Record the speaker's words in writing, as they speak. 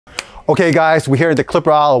Okay guys, we're here at the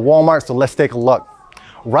clipper aisle of Walmart, so let's take a look.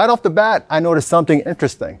 Right off the bat, I noticed something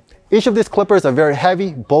interesting. Each of these clippers are very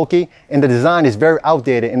heavy, bulky, and the design is very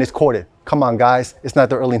outdated and it's corded. Come on guys, it's not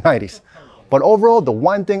the early 90s. But overall, the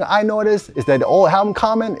one thing I noticed is that they all have in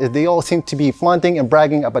common is they all seem to be flaunting and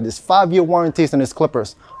bragging about this 5-year warranties on these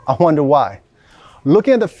clippers. I wonder why.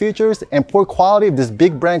 Looking at the features and poor quality of this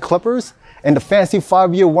big brand clippers, and the fancy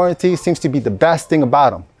 5-year warranty seems to be the best thing about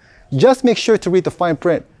them. Just make sure to read the fine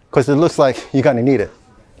print, because it looks like you're gonna need it.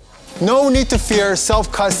 No need to fear,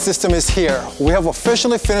 self-cut system is here. We have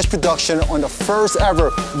officially finished production on the first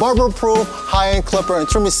ever Barber-proof high-end clipper and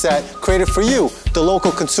trimming set created for you, the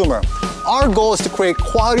local consumer. Our goal is to create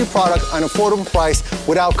quality product at an affordable price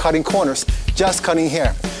without cutting corners, just cutting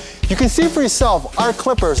hair. You can see for yourself, our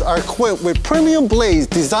clippers are equipped with premium blades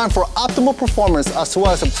designed for optimal performance as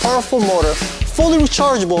well as a powerful motor, fully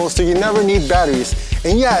rechargeable so you never need batteries.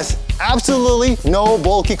 And yes, absolutely no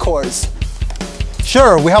bulky cords.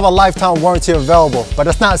 Sure, we have a lifetime warranty available, but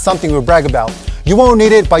that's not something we brag about. You won't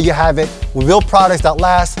need it, but you have it. We build products that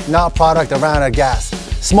last, not product that ran out of gas.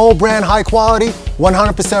 Small brand, high quality,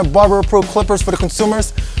 100% Barber approved clippers for the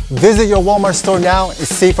consumers. Visit your Walmart store now and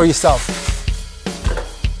see for yourself.